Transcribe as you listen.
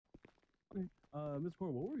Miss Core,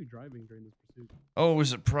 what were you driving during this pursuit? Oh,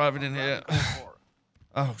 is it private in here?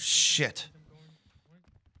 Oh, shit.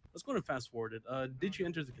 Let's go and fast forward it. Did you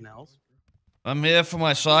enter the canals? I'm here for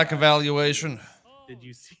my psych evaluation. Did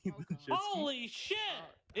you see the jet ski? Holy shit!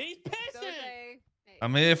 He's pissing!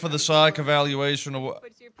 I'm here for the psych evaluation.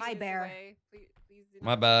 Hi, Bear.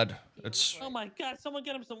 My bad. It's. Oh my god, someone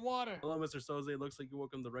get him some water. Hello, Mr. Soze. It looks like you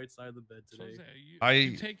woke on the right side of the bed today.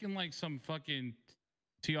 Soze, you taking like some fucking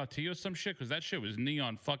TRT or some shit? Because that shit was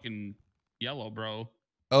neon fucking yellow, bro.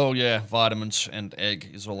 Oh, yeah. Vitamins and egg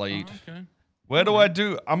is all I eat. Okay. Where do I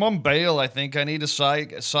do? I'm on bail, I think. I need a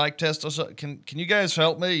psych test or something. Can you guys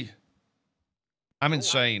help me? I'm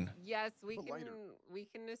insane. Yes, we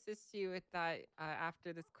can assist you with that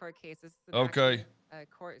after this court case. This is the Okay.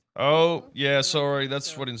 court. Oh, yeah, sorry.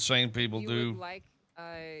 That's what insane people do. Would like,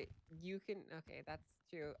 you can. Okay, that's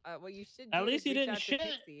true. What you should do At least is you reach didn't out to shit.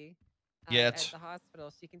 Pixie, Yet. at the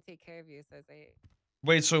hospital. She can take care of you. So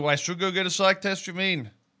Wait, so I should go get a psych test, you mean?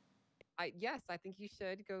 yes, I think you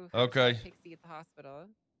should go. Okay. Pixie at the hospital.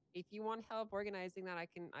 If you want help organizing that, I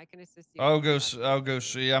can assist you. I'll go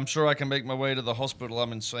see. I'm sure I can make my way to the hospital.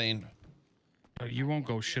 I'm insane. You won't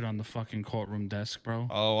go shit on the fucking courtroom desk, bro.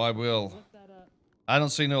 Oh, I will. I don't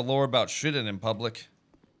see no law about shitting in public.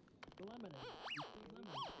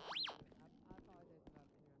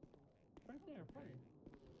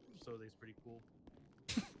 Soze's pretty cool.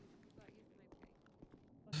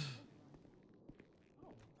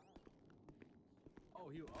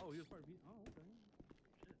 he was part of. Oh, okay.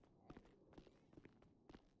 Shit.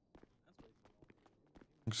 That's way too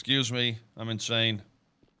long. Excuse me. I'm insane.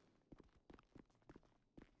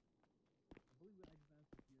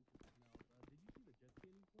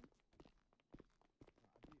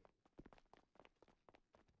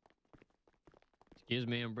 Excuse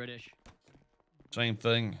me, I'm British. Same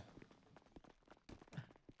thing.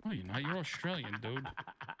 No, you're not. You're Australian, dude.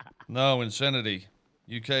 No, insanity.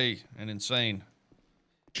 UK and insane.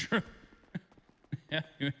 Sure. Yeah,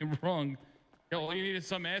 you ain't wrong. Yo, all you need is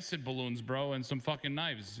some acid balloons, bro, and some fucking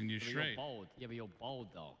knives, and you're Yeah, but straight. You're bald. Yeah, but you're bald,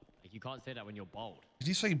 though. Like, you can't say that when you're bald. Did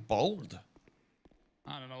he say bold?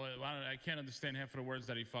 I don't know. I can't understand half of the words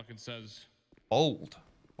that he fucking says. Bold.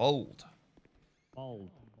 Bold. Bald.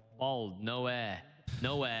 Bald. No air.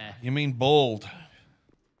 No air. You mean bold?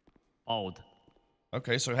 Bald.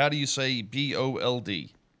 Okay, so how do you say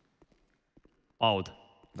B-O-L-D? Bald.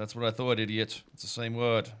 That's what I thought, idiot. It's the same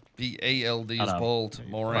word. B-A-L-D is Shut up. bold,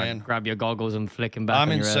 moron. Right, grab your goggles and flick them back I'm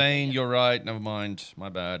on your head. insane. You're right. Never mind. My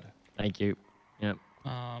bad. Thank you. Yep.